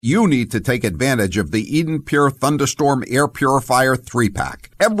You need to take advantage of the Eden Pure Thunderstorm Air Purifier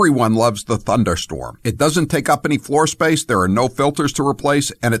 3-pack. Everyone loves the Thunderstorm. It doesn't take up any floor space, there are no filters to replace,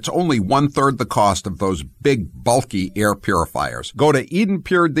 and it's only 1/3 the cost of those big, bulky air purifiers. Go to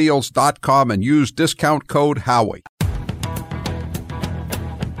EdenPureDeals.com and use discount code Howie.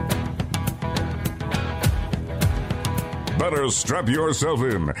 Better strap yourself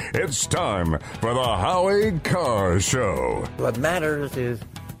in. It's time for the Howie Carr Show. What matters is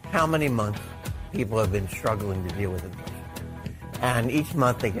how many months people have been struggling to deal with it. And each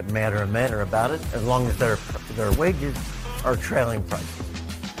month they get madder and madder about it, as long as their wages are trailing prices.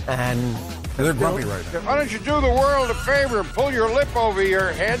 And they're grumpy right now. Why don't you do the world a favor and pull your lip over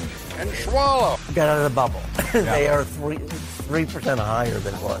your head and swallow? Get out of the bubble. They are 3% higher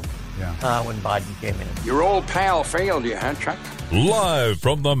than it was when Biden came in. Your old pal failed you, huh, Chuck? Live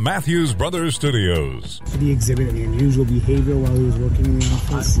from the Matthews Brothers Studios. Did he exhibit any unusual behavior while he was working in the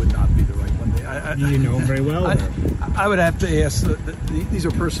office? I would not be the right one. Do you know him very well? I would have to ask. These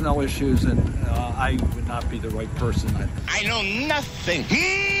are personnel issues, and I would not be the right person. I know nothing.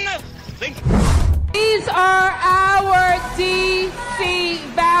 Nothing. These are our DC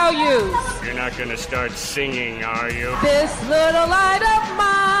values. You're not going to start singing, are you? This little light of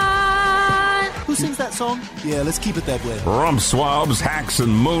mine. Who sings that song? Yeah, let's keep it that way. Rump swabs, hacks, and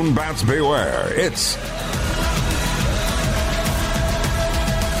moonbats beware. It's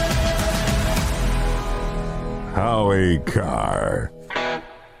Howie Carr.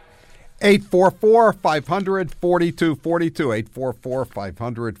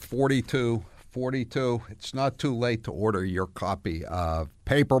 844-500-4242. 844-500-4242. It's not too late to order your copy of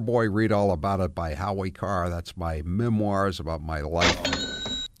Paperboy, Read All About It by Howie Carr. That's my memoirs about my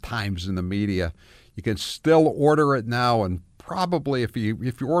life, times in the media. You can still order it now, and probably if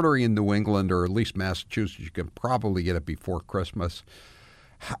you're ordering in New England or at least Massachusetts, you can probably get it before Christmas.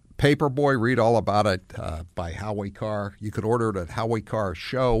 Paperboy, Read All About It by Howie Carr. You could order it at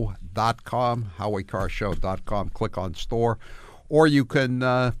HowieCarrShow.com, HowieCarrShow.com. Click on store, or you can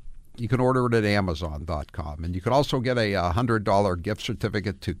order it at Amazon.com, and you can also get a $100 gift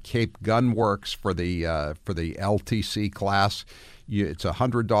certificate to Cape Gun Works for the LTC class. It's a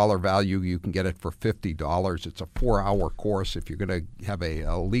 $100 value. You can get it for $50. It's a 4-hour course. If you're going to have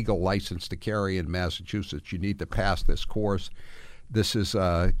a legal license to carry in Massachusetts, you need to pass this course. This is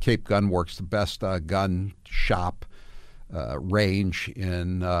Cape Gun Works, the best gun shop range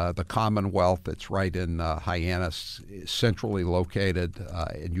in the Commonwealth. It's right in Hyannis, centrally located,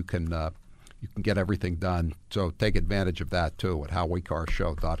 and you can get everything done. So take advantage of that too at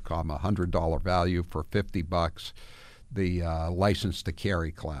HowieCarrShow.com. A $100 value for $50. The license to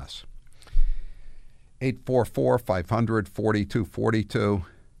carry class. 844-500-4242.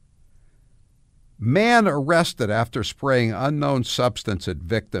 Man arrested after spraying unknown substance at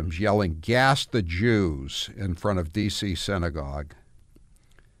victims, yelling, "Gas the Jews," in front of D.C. synagogue.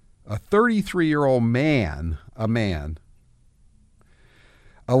 A 33-year-old man,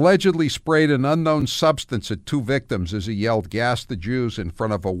 allegedly sprayed an unknown substance at 2 victims as he yelled, "Gas the Jews," in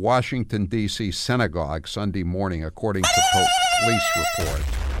front of a Washington, D.C. synagogue Sunday morning, according to police report.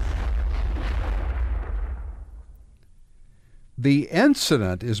 The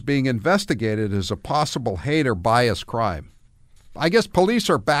incident is being investigated as a possible hate or bias crime. I guess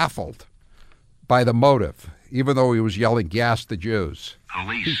police are baffled by the motive, even though he was yelling, "Gas the Jews."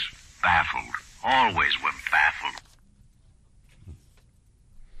 Police baffled. Always were baffled.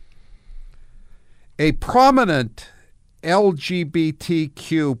 A prominent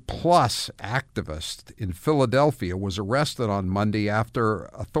LGBTQ plus activist in Philadelphia was arrested on Monday after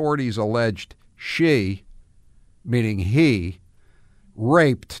authorities alleged she, meaning he,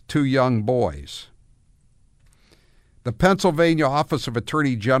 raped 2 young boys. The Pennsylvania Office of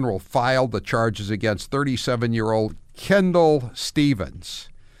Attorney General filed the charges against 37-year-old Kendall Stevens.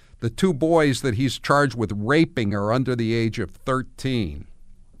 The 2 boys that he's charged with raping are under the age of 13.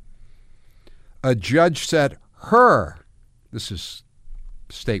 A judge set her, this is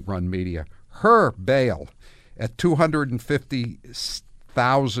state-run media, her bail at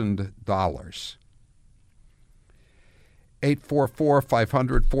 $250,000.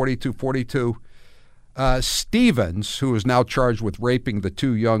 844-500-4242. Stevens, who is now charged with raping the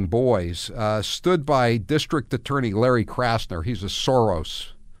 2 young boys, stood by District Attorney Larry Krasner. He's a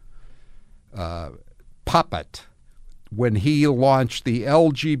Soros puppet when he launched the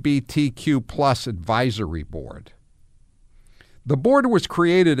LGBTQ plus advisory board. The board was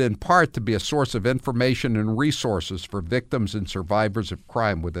created in part to be a source of information and resources for victims and survivors of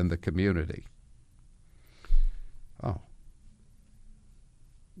crime within the community. Oh.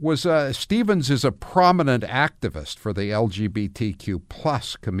 Stevens is a prominent activist for the LGBTQ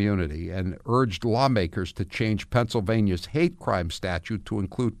plus community and urged lawmakers to change Pennsylvania's hate crime statute to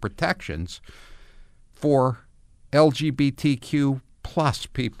include protections for LGBTQ plus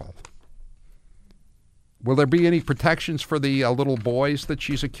people. Will there be any protections for the little boys that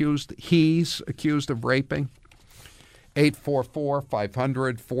he's accused of raping?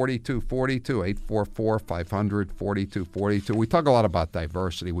 844-500-4242, 844-500-4242. We talk a lot about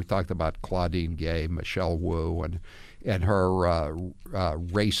diversity. We talked about Claudine Gay, Michelle Wu, and her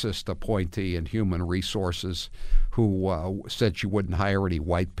racist appointee in Human Resources who said she wouldn't hire any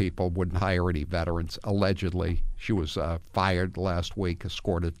white people, wouldn't hire any veterans, allegedly. She was fired last week,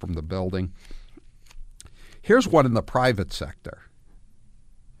 escorted from the building. Here's one in the private sector.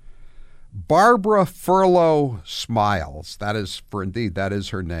 Barbara Furlow Smiles, that is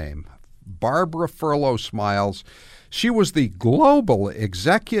her name. Barbara Furlow Smiles. She was the global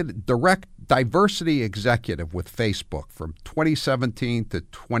diversity executive with Facebook from 2017 to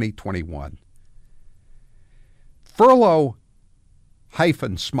 2021.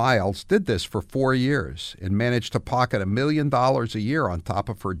 Furlow-Smiles did this for 4 years and managed to pocket $1 million a year on top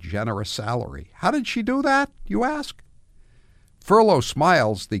of her generous salary. How did she do that, you ask?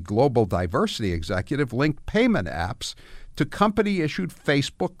 Furlow-Smiles, the global diversity executive, linked payment apps to company-issued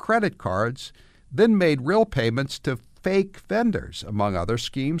Facebook credit cards, then made real payments to fake vendors, among other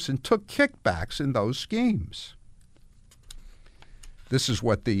schemes, and took kickbacks in those schemes. This is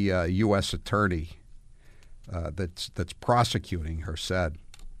what the U.S. attorney that's prosecuting her said.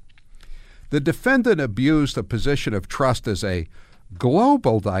 The defendant abused a position of trust as a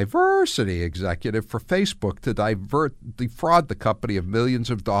global diversity executive for Facebook to defraud the company of millions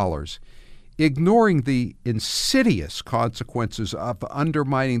of dollars, ignoring the insidious consequences of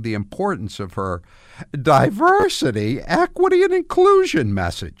undermining the importance of her diversity, equity, and inclusion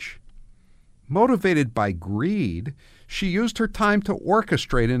message. Motivated by greed, she used her time to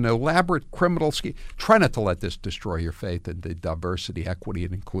orchestrate an elaborate criminal scheme. Try not to let this destroy your faith in the diversity, equity,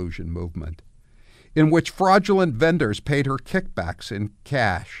 and inclusion movement, in which fraudulent vendors paid her kickbacks in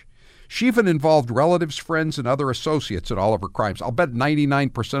cash. She even involved relatives, friends, and other associates in all of her crimes. I'll bet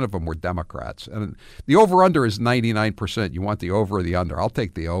 99% of them were Democrats. And the over-under is 99%. You want the over or the under? I'll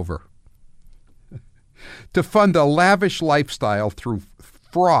take the over. To fund a lavish lifestyle through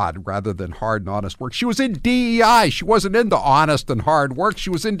fraud rather than hard and honest work. She was in DEI. She wasn't into honest and hard work. She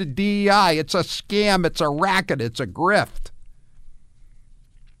was into DEI. It's a scam. It's a racket. It's a grift.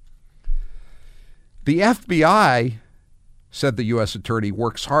 The FBI, said the U.S. attorney,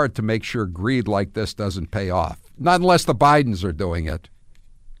 works hard to make sure greed like this doesn't pay off. Not unless the Bidens are doing it.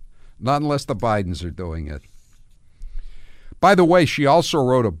 Not unless the Bidens are doing it. By the way, she also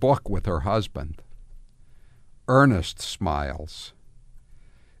wrote a book with her husband, Ernest Smiles.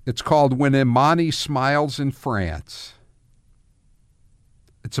 It's called When Imani Smiles in France.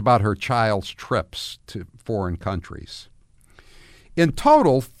 It's about her child's trips to foreign countries. In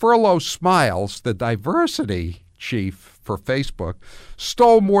total, Furlow-Smiles, the diversity chief for Facebook,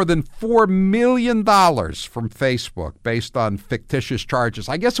 stole more than $4 million from Facebook based on fictitious charges.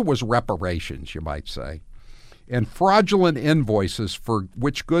 I guess it was reparations, you might say, and fraudulent invoices for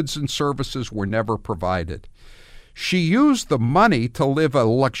which goods and services were never provided. She used the money to live a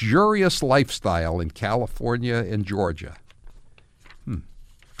luxurious lifestyle in California and Georgia.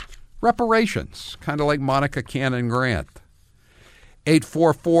 Reparations, kind of like Monica Cannon Grant.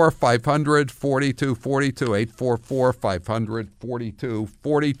 844-500-4242,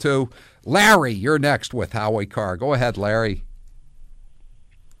 844-500-4242. Larry, you're next with Howie Carr. Go ahead, Larry.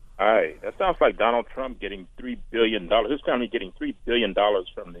 Hi. That sounds like Donald Trump getting $3 billion. His family getting $3 billion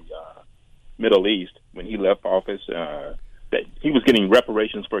from the Middle East when he left office. That he was getting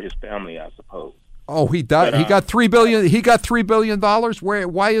reparations for his family, I suppose. Oh, he died. He got $3 billion. He got $3 billion.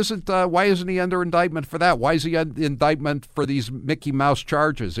 Why isn't he under indictment for that? Why is he under indictment for these Mickey Mouse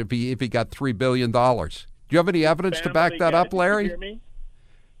charges if he got $3 billion? Do you have any evidence to back that up, Larry?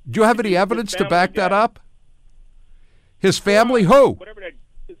 Do you have any evidence to back that up? His family? Who?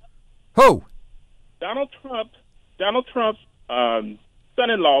 Who? Donald Trump's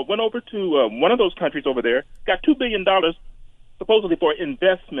son-in-law went over to one of those countries over there, got $2 billion. Supposedly for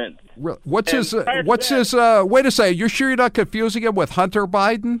investment. Wait a second, you're sure you're not confusing him with Hunter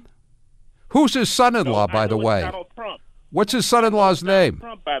Biden? Who's his son-in-law, by the way? Donald Trump. What's his son-in-law's name?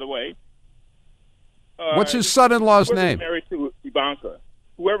 Trump, by the way. What's his son-in-law's name? Married to Ivanka.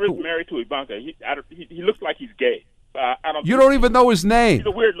 Whoever is married to Ivanka, he looks like he's gay. You don't even know his name. He's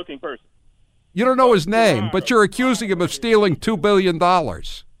a weird-looking person. You don't know his name, but you're accusing him of stealing $2 billion.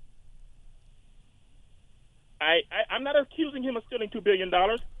 I'm not accusing him of stealing $2 billion.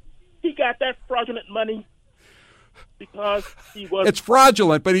 He got that fraudulent money because he was. It's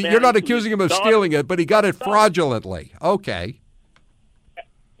fraudulent, but you're not accusing him of stealing it, but he got it fraudulently. Okay.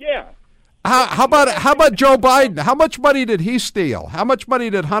 Yeah. How about Joe Biden? How much money did he steal? How much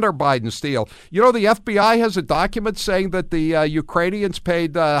money did Hunter Biden steal? You know, the FBI has a document saying that the Ukrainians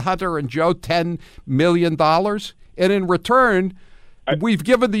paid Hunter and Joe $10 million, and in return, we've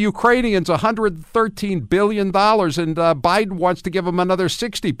given the Ukrainians $113 billion, and Biden wants to give them another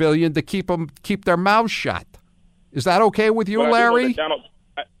 $60 billion to keep their mouths shut. Is that okay with you, Larry?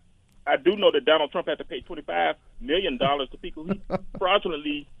 I do know that Donald Trump had to pay $25 million to people who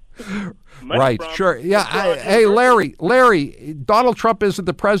fraudulently. Right, sure. Yeah. Hey, Larry, Donald Trump isn't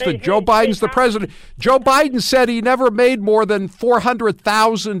the president. Joe Biden's the president. Joe Biden said he never made more than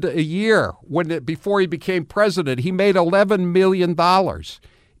 $400,000 a year before he became president. He made $11 million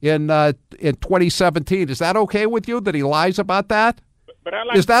in 2017. Is that okay with you that he lies about that?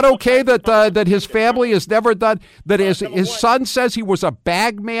 Is that okay that his family has never done, that his son says he was a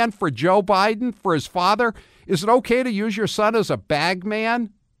bag man for Joe Biden, for his father? Is it okay to use your son as a bag man?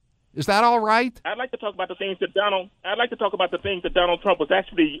 Is that all right? I'd like to talk about the things that Donald Trump was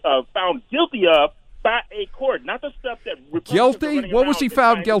actually found guilty of by a court, not the stuff that guilty. What was he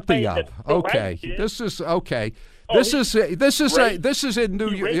found guilty of? Okay, this is okay. This is in New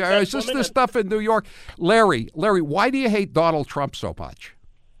York. Is this stuff in New York? Larry, why do you hate Donald Trump so much?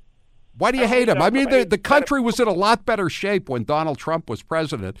 Why do you hate him? I mean, the country was in a lot better shape when Donald Trump was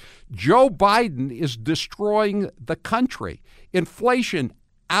president. Joe Biden is destroying the country. Inflation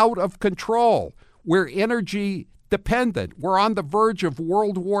out of control. We're energy dependent. We're on the verge of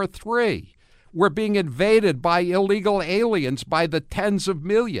World War III. We're being invaded by illegal aliens by the tens of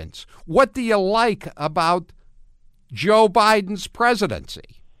millions. What do you like about Joe Biden's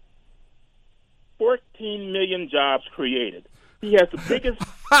presidency? 14 million jobs created. He has the biggest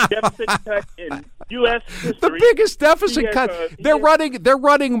deficit cut in U.S. history. The biggest deficit cut. They're running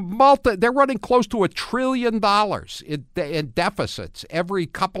close to $1 trillion in deficits every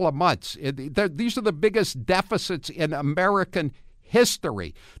couple of months. These are the biggest deficits in American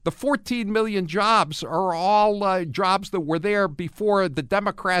history. The 14 million jobs are all jobs that were there before the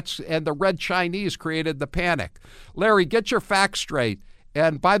Democrats and the Red Chinese created the panic. Larry, get your facts straight.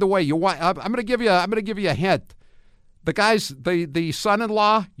 And by the way, I'm going to give you a hint. The guy's the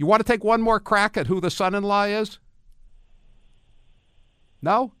son-in-law. You want to take one more crack at who the son-in-law is?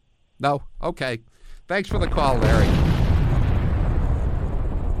 No? Okay. Thanks for the call, Larry.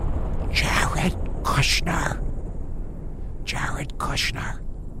 Jared Kushner.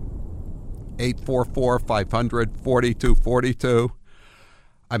 844-500-4242.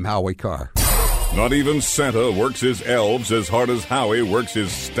 I'm Howie Carr. Not even Santa works his elves as hard as Howie works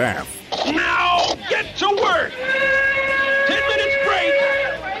his staff. Now get to work! 10 minutes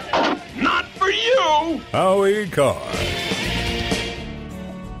break! Not for you! Howie Carr.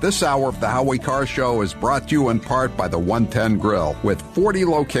 This hour of the Howie Carr Show is brought to you in part by the 110 Grill, with 40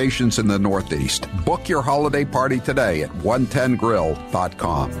 locations in the Northeast. Book your holiday party today at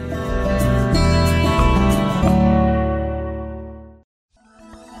 110grill.com.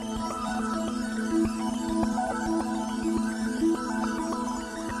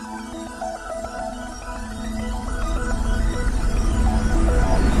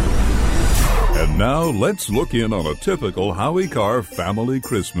 And now let's look in on a typical Howie Carr family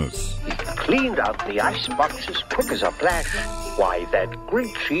Christmas. Cleaned out the icebox as quick as a flash. Why, that great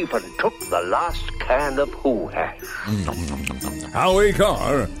chief and took the last can of Who hash. Howie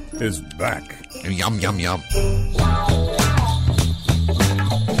Carr is back. Yum, yum, yum.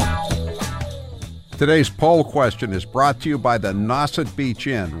 Today's poll question is brought to you by the Nauset Beach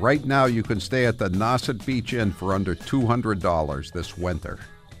Inn. Right now, you can stay at the Nauset Beach Inn for under $200 this winter.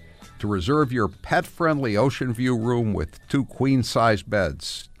 To reserve your pet-friendly ocean view room with 2 queen-size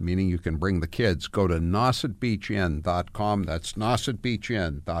beds, meaning you can bring the kids, go to nausetbeachinn.com. That's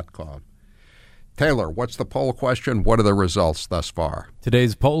nausetbeachinn.com. Taylor, what's the poll question? What are the results thus far?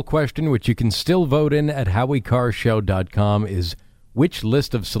 Today's poll question, which you can still vote in at HowieCarrShow.com, is which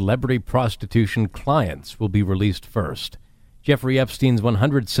list of celebrity prostitution clients will be released first? Jeffrey Epstein's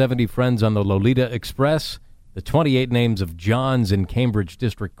 170 friends on the Lolita Express, the 28 names of Johns in Cambridge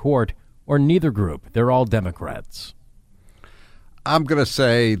District Court, or neither group? They're all Democrats. I'm going to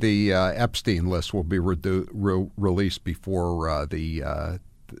say the Epstein list will be released before the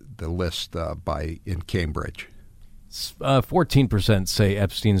list in Cambridge. 14% say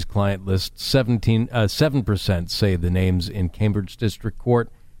Epstein's client list. 7% say the names in Cambridge District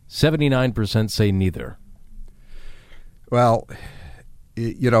Court. 79% say neither. Well,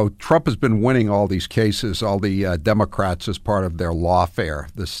 Trump has been winning all these cases, all the Democrats as part of their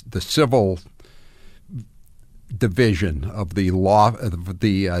lawfare. The civil division of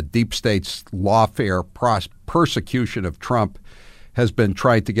the deep state's lawfare persecution of Trump has been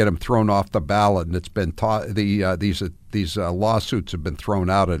trying to get him thrown off the ballot, and it's been these lawsuits have been thrown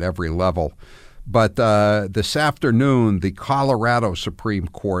out at every level. But this afternoon, the Colorado Supreme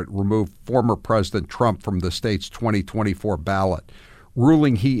Court removed former President Trump from the state's 2024 ballot,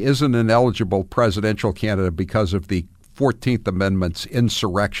 ruling he isn't an eligible presidential candidate because of the 14th Amendment's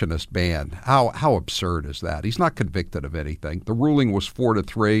insurrectionist ban. How absurd is that? He's not convicted of anything. The ruling was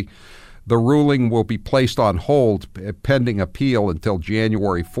 4-3. The ruling will be placed on hold pending appeal until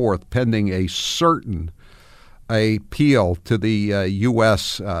January 4th, pending a certain appeal to the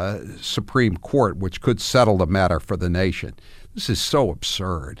U.S. Supreme Court, which could settle the matter for the nation. This is so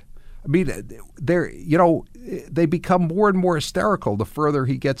absurd. I mean, they become more and more hysterical the further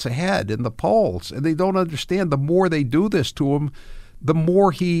he gets ahead in the polls, and they don't understand. The more they do this to him, the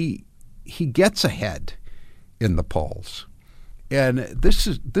more he gets ahead in the polls. And this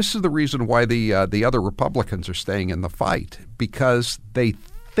is the reason why the other Republicans are staying in the fight, because they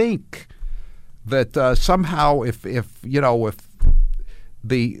think that somehow if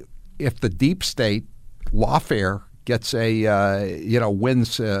the deep state lawfare gets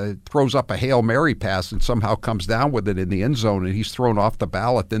wins, throws up a Hail Mary pass and somehow comes down with it in the end zone and he's thrown off the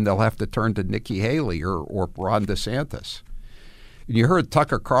ballot, then they'll have to turn to Nikki Haley or Ron DeSantis. And you heard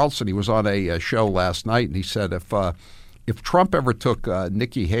Tucker Carlson, he was on a show last night, and he said if Trump ever took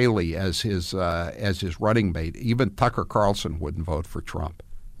Nikki Haley as his running mate, even Tucker Carlson wouldn't vote for Trump.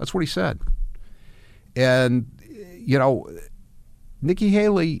 That's what he said. And, Nikki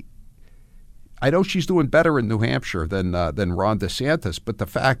Haley, I know she's doing better in New Hampshire than Ron DeSantis, but the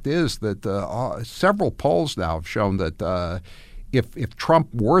fact is that several polls now have shown that if Trump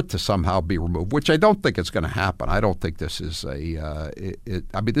were to somehow be removed, which I don't think is going to happen, I don't think this is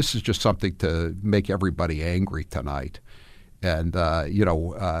this is just something to make everybody angry tonight, and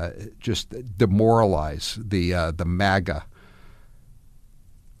just demoralize the MAGA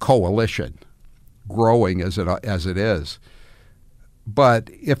coalition, growing as it is. But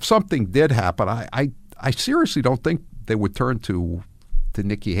if something did happen, I seriously don't think they would turn to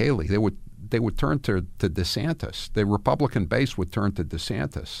Nikki Haley. They would turn to DeSantis. The Republican base would turn to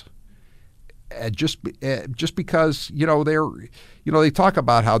DeSantis. Just because they talk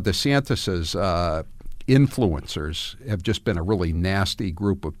about how DeSantis's influencers have just been a really nasty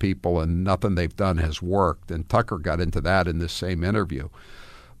group of people and nothing they've done has worked. And Tucker got into that in this same interview.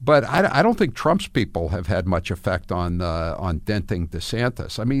 But I don't think Trump's people have had much effect on denting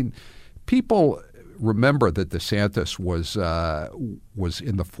DeSantis. I mean, people remember that DeSantis was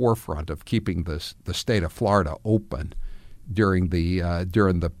in the forefront of keeping the state of Florida open during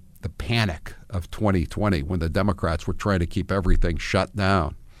the panic of 2020 when the Democrats were trying to keep everything shut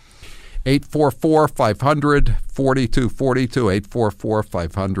down. 844-500-4242,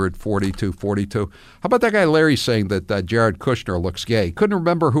 844-500-4242. How about that guy Larry saying that Jared Kushner looks gay? He couldn't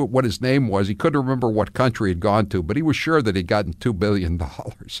remember what his name was. He couldn't remember what country he'd gone to, but he was sure that he'd gotten $2 billion.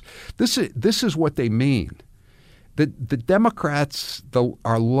 This is what they mean. The Democrats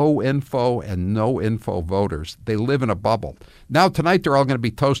are low info and no info voters. They live in a bubble. Now tonight they're all going to be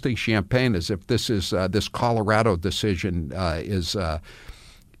toasting champagne as if this Colorado decision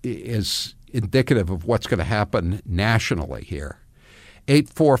is indicative of what's going to happen nationally here.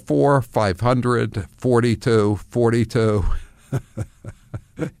 844-500-4242.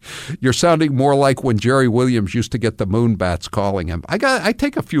 You're sounding more like when Jerry Williams used to get the Moonbats calling him. I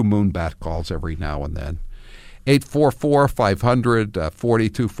take a few Moonbat calls every now and then.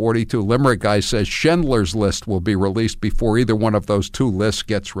 844-500-4242. Limerick guy says Schindler's List will be released before either one of those two lists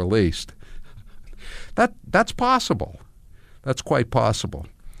gets released. That's possible. That's quite possible.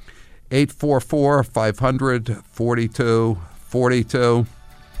 844-500-4242.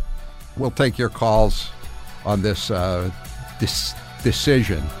 We'll take your calls on this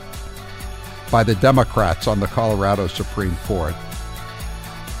decision by the Democrats on the Colorado Supreme Court.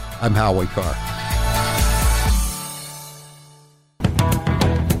 I'm Howie Carr.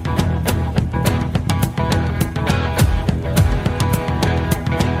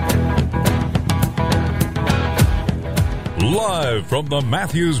 Live from the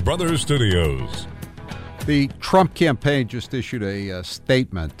Matthews Brothers Studios. The Trump campaign just issued a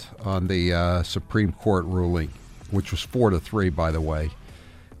statement on the Supreme Court ruling, which was 4-3, by the way.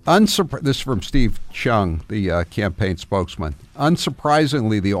 This is from Steve Chung, the campaign spokesman.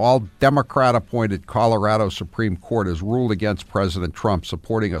 Unsurprisingly, the all-Democrat-appointed Colorado Supreme Court has ruled against President Trump,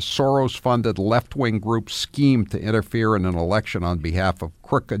 supporting a Soros-funded left-wing group's scheme to interfere in an election on behalf of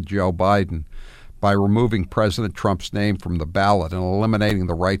crooked Joe Biden by removing President Trump's name from the ballot and eliminating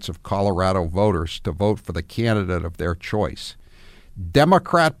the rights of Colorado voters to vote for the candidate of their choice.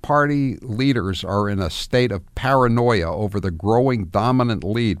 Democrat Party leaders are in a state of paranoia over the growing dominant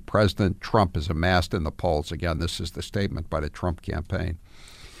lead President Trump has amassed in the polls. Again, this is the statement by the Trump campaign.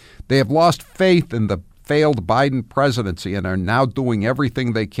 They have lost faith in the failed Biden presidency and are now doing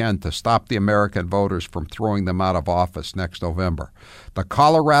everything they can to stop the American voters from throwing them out of office next November. The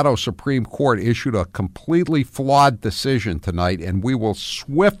Colorado Supreme Court issued a completely flawed decision tonight, and we will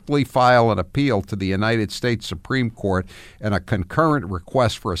swiftly file an appeal to the United States Supreme Court and a concurrent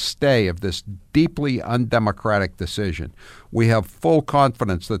request for a stay of this deeply undemocratic decision. We have full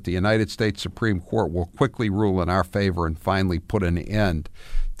confidence that the United States Supreme Court will quickly rule in our favor and finally put an end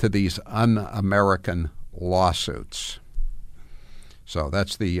to these un-American lawsuits. So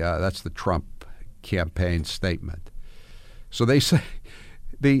that's the Trump campaign statement. So they say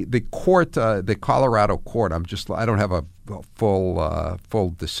the court, the Colorado court. I don't have a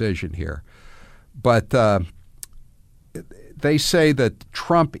full decision here, but they say that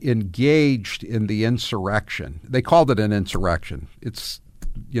Trump engaged in the insurrection. They called it an insurrection. It's,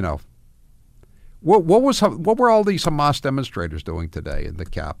 What were all these Hamas demonstrators doing today in the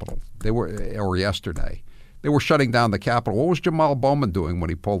Capitol? Or yesterday. They were shutting down the Capitol. What was Jamal Bowman doing when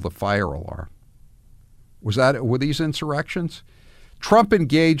he pulled the fire alarm? Were these insurrections? Trump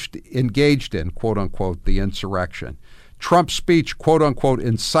engaged in, quote unquote, the insurrection. Trump's speech, quote unquote,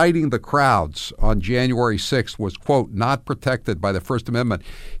 inciting the crowds on January 6th was, quote, not protected by the First Amendment.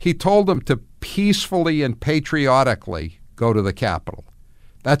 He told them to peacefully and patriotically go to the Capitol.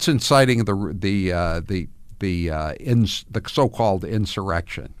 That's inciting the so-called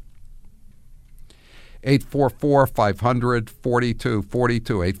insurrection. 844-500-4242,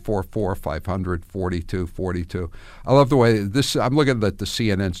 844-500-4242. I love the way I'm looking at the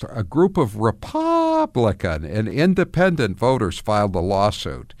CNN story. A group of Republican and independent voters filed a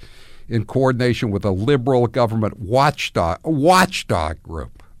lawsuit in coordination with a liberal government watchdog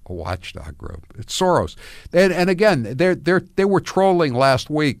group. A watchdog group. It's Soros. And again, they were trolling last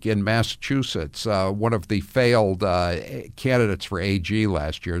week in Massachusetts. One of the failed candidates for AG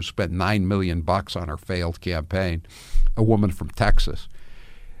last year spent $9 million on her failed campaign, a woman from Texas.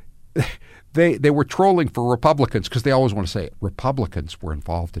 They were trolling for Republicans because they always want to say Republicans were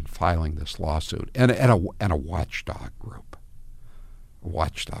involved in filing this lawsuit, and a watchdog group. A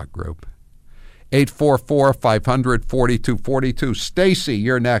watchdog group. 844-500-4242. Stacy,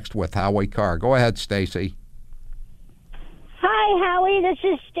 you're next with Howie Carr. Go ahead, Stacy. Hi, Howie. This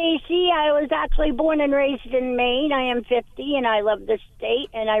is Stacy. I was actually born and raised in Maine. I am 50, and I love this state.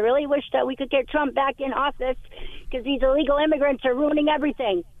 And I really wish that we could get Trump back in office because these illegal immigrants are ruining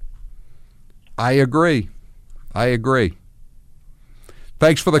everything. I agree.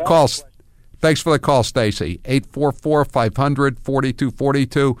 Thanks for the call. Thanks for the call, Stacy.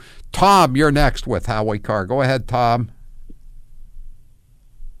 844-500-4242. Tom, you're next with Howie Carr. Go ahead, Tom.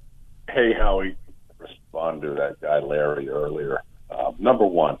 Hey, Howie. Respond to that guy Larry earlier. Number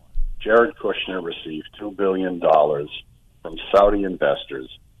one, Jared Kushner received $2 billion from Saudi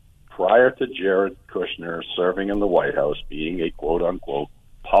investors prior to Jared Kushner serving in the White House, being a quote-unquote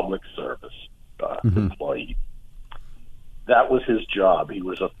public service employee. That was his job. He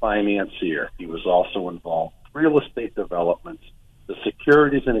was a financier. He was also involved in real estate developments. The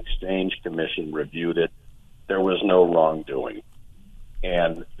Securities and Exchange Commission reviewed it. There was no wrongdoing.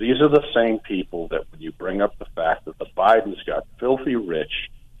 And these are the same people that when you bring up the fact that the Bidens got filthy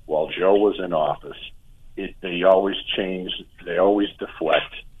rich while Joe was in office, they always change, they always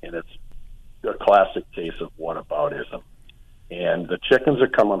deflect, and it's a classic case of whataboutism. And the chickens are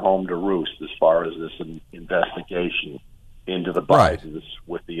coming home to roost as far as this investigation into the Bidens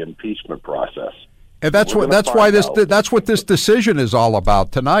with the impeachment process. And that's what this decision is all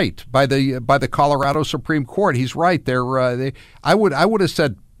about tonight by the Colorado Supreme Court. He's right. I would have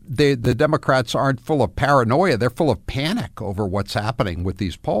said the Democrats aren't full of paranoia. They're full of panic over what's happening with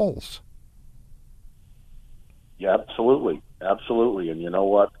these polls. Yeah, absolutely. And you know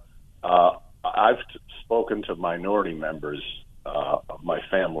what? I've spoken to minority members of my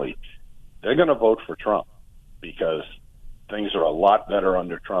family. They're going to vote for Trump because things are a lot better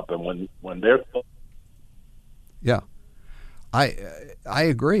under Trump. And when they're... Yeah, I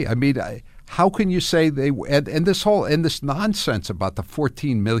agree. I mean, how can you say they and this nonsense about the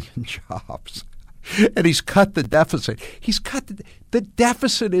 14 million jobs? And he's cut the deficit. The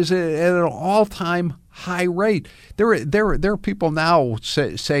deficit is at an all-time high rate. There are people now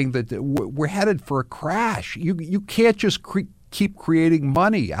saying that we're headed for a crash. You can't just keep creating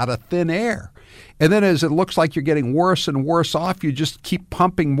money out of thin air. And then as it looks like you're getting worse and worse off, you just keep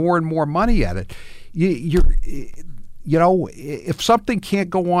pumping more and more money at it. If something can't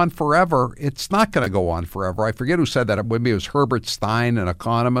go on forever, it's not going to go on forever. I forget who said that. Maybe it was Herbert Stein, an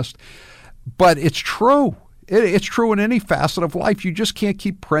economist. But it's true. It's true in any facet of life. You just can't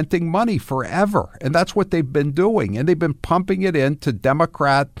keep printing money forever. And that's what they've been doing. And they've been pumping it into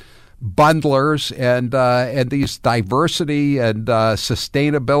Democrat bundlers and these diversity and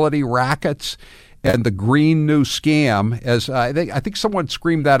sustainability rackets and the Green New Scam. As I think someone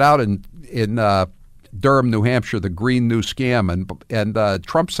screamed that out in Durham, New Hampshire, the Green New Scam, and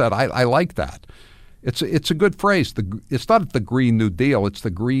Trump said, "I like that. It's a good phrase. It's not the Green New Deal. It's the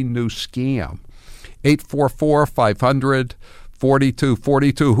Green New Scam."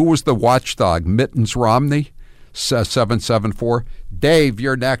 844-500-4242. Who was the watchdog? Mittens Romney? 774. Dave,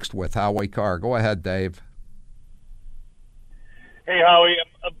 you're next with Howie Carr. Go ahead, Dave. Hey, Howie.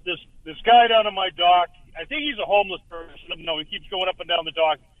 This guy down on my dock, I think he's a homeless person. No, he keeps going up and down the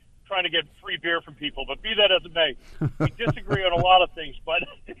dock trying to get free beer from people. But be that as it may, we disagree on a lot of things. But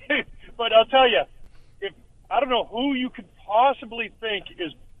I'll tell you, I don't know who you could possibly think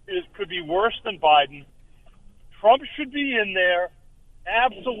could be worse than Biden. Trump should be in there.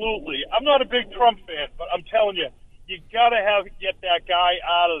 Absolutely. I'm not a big Trump fan, but I'm telling you, you got to get that guy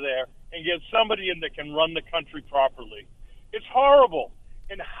out of there and get somebody in that can run the country properly. It's horrible.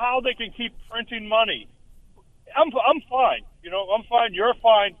 And how they can keep printing money. I'm fine. I'm fine. You're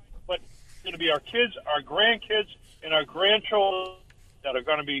fine. But it's going to be our kids, our grandkids, and our grandchildren that are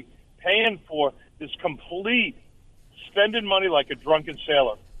going to be paying for this complete spending money like a drunken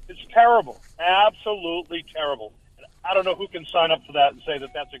sailor. It's terrible. Absolutely terrible. And I don't know who can sign up for that and say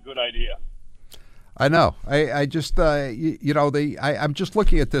that that's a good idea. I know. I just I'm just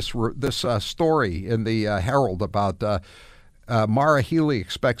looking at this story in the Herald about Mara Healey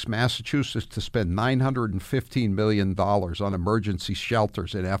expects Massachusetts to spend $915 million on emergency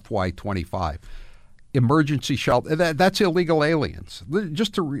shelters in FY25. Emergency shelter, that's illegal aliens.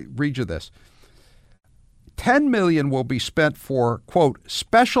 Just to read you this. $10 million will be spent for, quote,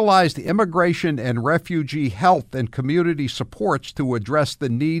 specialized immigration and refugee health and community supports to address the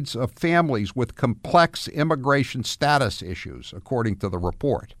needs of families with complex immigration status issues, according to the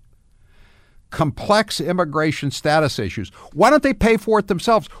report. Complex immigration status issues. Why don't they pay for it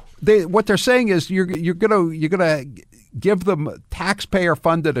themselves? What they're saying is you're gonna give them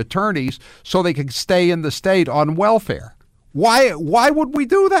taxpayer-funded attorneys so they can stay in the state on welfare. Why would we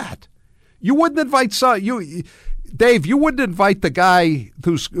do that? You wouldn't invite Dave. You wouldn't invite the guy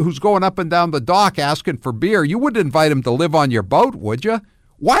who's going up and down the dock asking for beer. You wouldn't invite him to live on your boat, would you?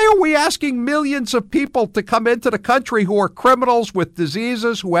 Why are we asking millions of people to come into the country who are criminals with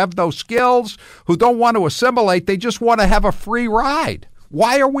diseases, who have no skills, who don't want to assimilate? They just want to have a free ride.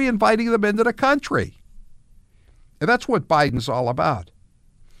 Why are we inviting them into the country? And that's what Biden's all about.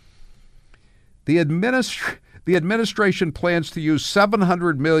 The administration plans to use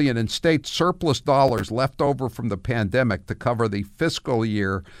 $700 million in state surplus dollars left over from the pandemic to cover the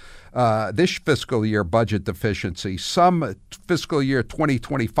this fiscal year budget deficiency, some fiscal year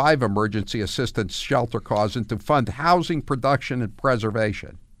 2025 emergency assistance shelter costs, and to fund housing production and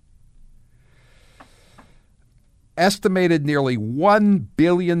preservation. Estimated nearly $1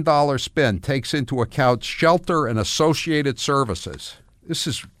 billion spend takes into account shelter and associated services. This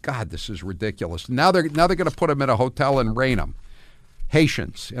is ridiculous. Now they're going to put them in a hotel in Raynham.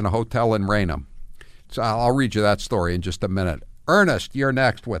 Haitians in a hotel in Raynham. So I'll read you that story in just a minute. Ernest, you're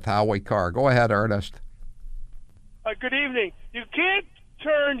next with Howie Carr. Go ahead, Ernest. Good evening. You can't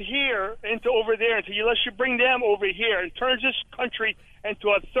turn here into over there unless you bring them over here and turn this country into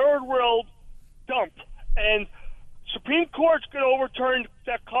a third world dump. And Supreme Court's going to overturn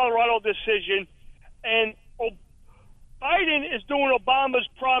that Colorado decision, and Biden is doing Obama's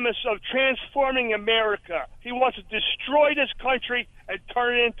promise of transforming America. He wants to destroy this country and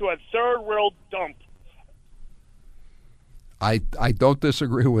turn it into a third world dump. I don't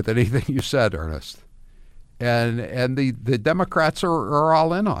disagree with anything you said, Ernest. And the Democrats are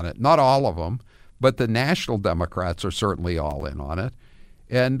all in on it. Not all of them, but the national Democrats are certainly all in on it.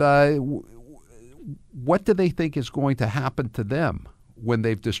 And what do they think is going to happen to them when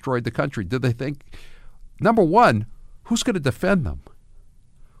they've destroyed the country? Do they think, number one, who's going to defend them?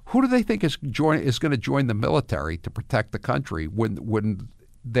 Who do they think is going to join the military to protect the country when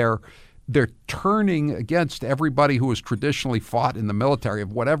they're turning against everybody who has traditionally fought in the military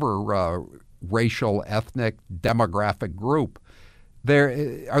of whatever racial, ethnic, demographic group.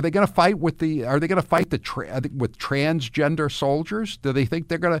 Are they going to fight with with transgender soldiers? Do they think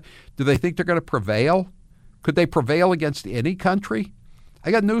they're going to prevail? Could they prevail against any country? I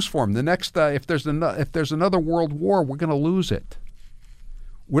got news for them. The next, if there's another world war, we're going to lose it.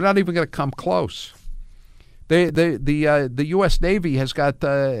 We're not even going to come close. The U.S. Navy has got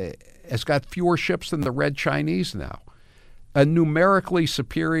fewer ships than the Red Chinese now. A numerically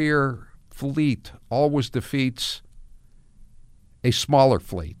superior fleet always defeats a smaller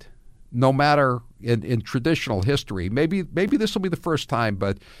fleet, no matter in traditional history. Maybe this will be the first time,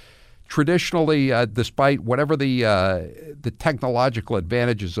 but traditionally, despite whatever the technological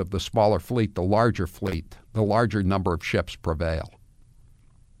advantages of the smaller fleet, the larger number of ships prevail.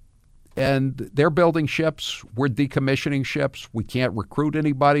 And they're building ships. We're decommissioning ships. We can't recruit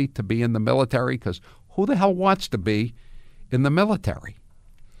anybody to be in the military because who the hell wants to be in the military?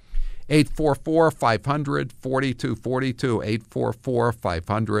 844-500-4242,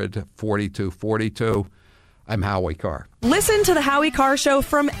 844-500-4242. I'm Howie Carr. Listen to the Howie Carr Show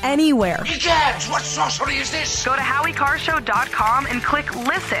from anywhere. Egads, what sorcery is this? Go to HowieCarrShow.com and click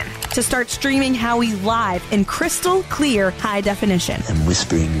Listen to start streaming Howie live in crystal clear high definition. I'm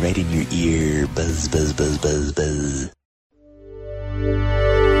whispering right in your ear. Buzz, buzz, buzz, buzz, buzz.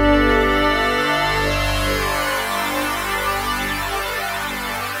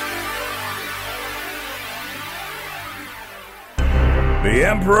 The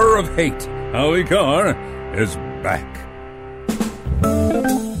Emperor of Hate, Howie Carr, is back.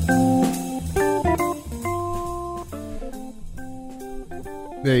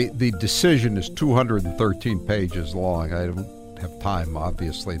 The decision is 213 pages long. I don't have time,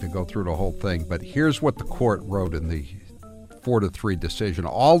 obviously, to go through the whole thing, but here's what the court wrote in the 4-3 decision.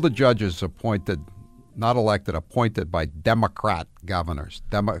 All the judges appointed, not elected, appointed by Democrat governors,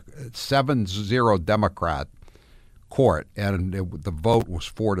 7-0 Democrat court, and the vote was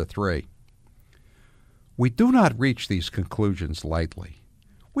 4-3. We do not reach these conclusions lightly.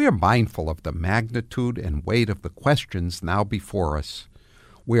 We are mindful of the magnitude and weight of the questions now before us.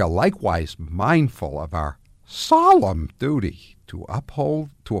 We are likewise mindful of our solemn duty to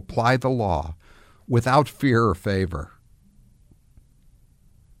apply the law without fear or favor.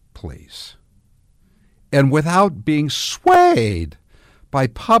 Please. And without being swayed by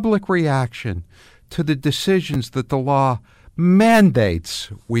public reaction to the decisions that the law mandates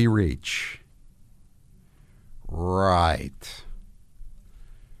we reach. Right.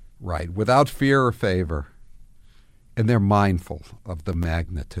 Without fear or favor. And they're mindful of the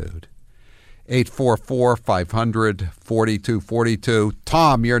magnitude. 844-500-4242.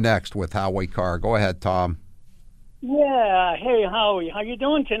 Tom, you're next with Howie Carr. Go ahead, Tom. Yeah. Hey, Howie. How you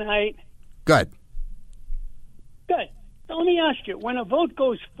doing tonight? Good. Good. So let me ask you, when a vote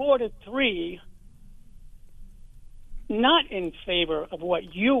goes 4-3, not in favor of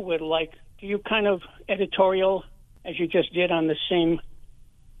what you would like, do you kind of editorial, as you just did on the same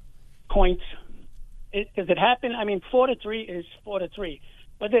points? Does it happen? I mean, 4-3 is 4-3.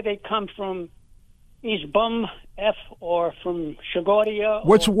 Whether they come from East Bum F or from Shagoria.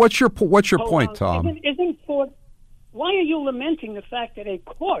 What's your point, Tom? Why are you lamenting the fact that a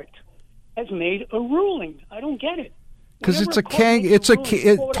court has made a ruling? I don't get it. Because it's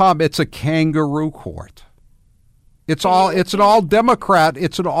a kangaroo court. It's an all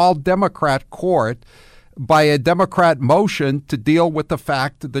Democrat court by a Democrat motion to deal with the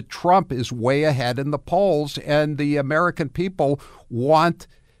fact that Trump is way ahead in the polls and the American people want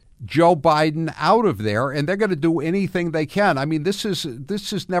Joe Biden out of there, and they're going to do anything they can. I mean, this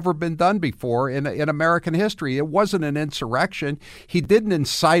has never been done before in American history. It wasn't an insurrection. He didn't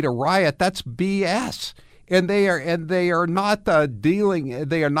incite a riot. That's BS. And they are not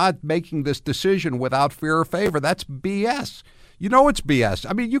They are not making this decision without fear or favor. That's BS. You know it's BS.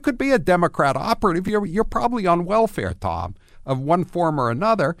 I mean, you could be a Democrat operative. You're probably on welfare, Tom, of one form or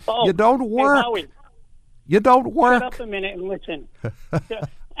another. Oh, you don't work. Hey, Howie, you don't work. Shut up a minute and listen.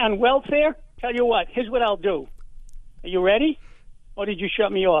 On welfare, tell you what. Here's what I'll do. Are you ready? Or did you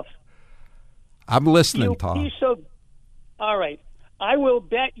shut me off? I'm listening, Tom. All right. I will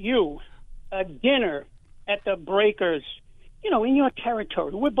bet you a dinner at the Breakers, in your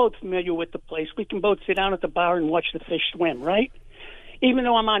territory. We're both familiar with the place. We can both sit down at the bar and watch the fish swim, right? Even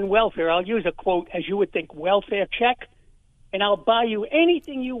though I'm on welfare, I'll use a quote, as you would think, welfare check, and I'll buy you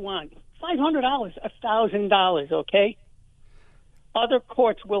anything you want. $500, $1,000, okay? Other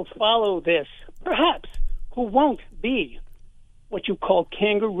courts will follow this, perhaps, who won't be what you call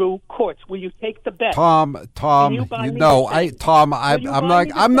kangaroo courts. Will you take the bet? I'm not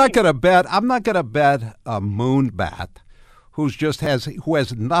going to bet a Moonbat who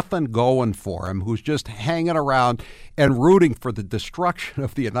has nothing going for him, who's just hanging around and rooting for the destruction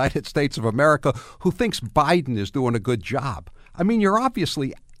of the United States of America, who thinks Biden is doing a good job. I mean, you're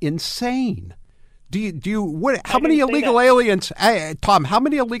obviously insane. How many illegal aliens, Tom, how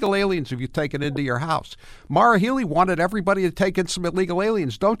many illegal aliens have you taken into your house? Maura Healey wanted everybody to take in some illegal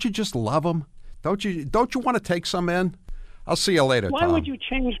aliens. Don't you just love them? Don't you want to take some in? I'll see you later, Why Tom. would you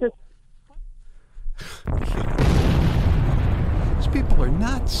change this? These people are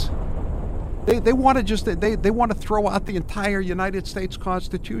nuts. They want to throw out the entire United States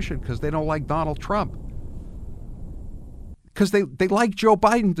Constitution because they don't like Donald Trump. Because they like Joe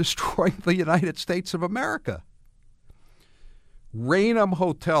Biden destroying the United States of America. Raynham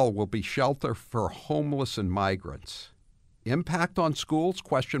Hotel will be shelter for homeless and migrants. Impact on schools? ?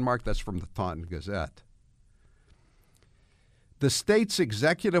 That's from the Taunton Gazette. The state's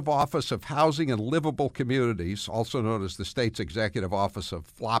Executive Office of Housing and Livable Communities, also known as the state's Executive Office of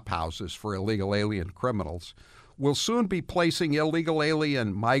Flop Houses for Illegal Alien Criminals, will soon be placing illegal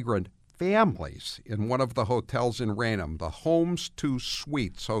alien migrant families in one of the hotels in Raynham, the Homes 2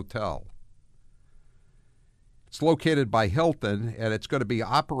 Suites Hotel. It's located by Hilton, and it's going to be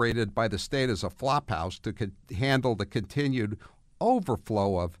operated by the state as a flop house to handle the continued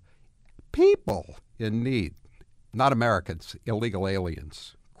overflow of people in need. Not Americans, illegal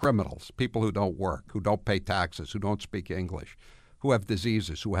aliens, criminals, people who don't work, who don't pay taxes, who don't speak English, who have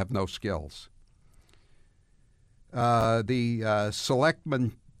diseases, who have no skills. The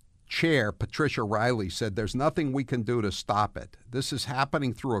selectman chair, Patricia Riley, said there's nothing we can do to stop it. This is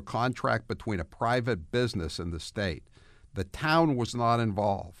happening through a contract between a private business and the state. The town was not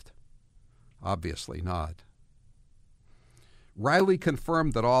involved. Obviously not. Riley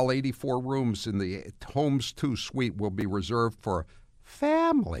confirmed that all 84 rooms in the Homes 2 suite will be reserved for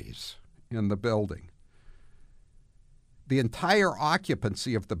families in the building. The entire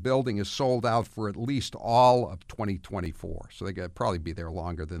occupancy of the building is sold out for at least all of 2024, so they're going to probably be there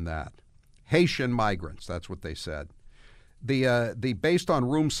longer than that. Haitian migrants, that's what they said. The based on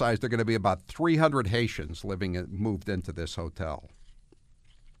room size, they're going to be about 300 Haitians moved into this hotel.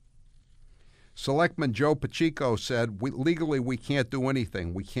 Selectman Joe Pacheco said, legally we can't do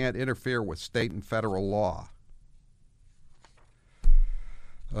anything. We can't interfere with state and federal law.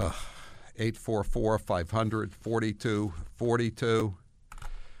 844-500-4242.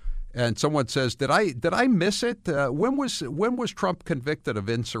 And someone says, did I miss it? When was Trump convicted of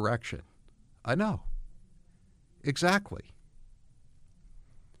insurrection? I know. Exactly.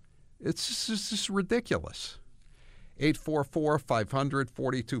 It's just ridiculous.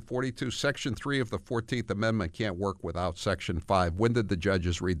 844-500-4242. Section 3 of the 14th Amendment can't work without Section 5. When did the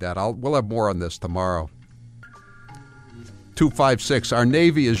judges read that? We'll have more on this tomorrow. 256. Our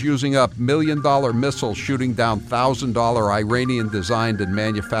Navy is using up $1 million missiles shooting down $1,000 Iranian-designed and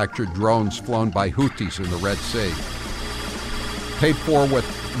manufactured drones flown by Houthis in the Red Sea. Paid for with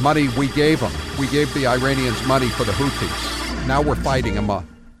money we gave them. We gave the Iranians money for the Houthis. Now we're fighting them.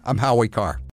 I'm Howie Carr.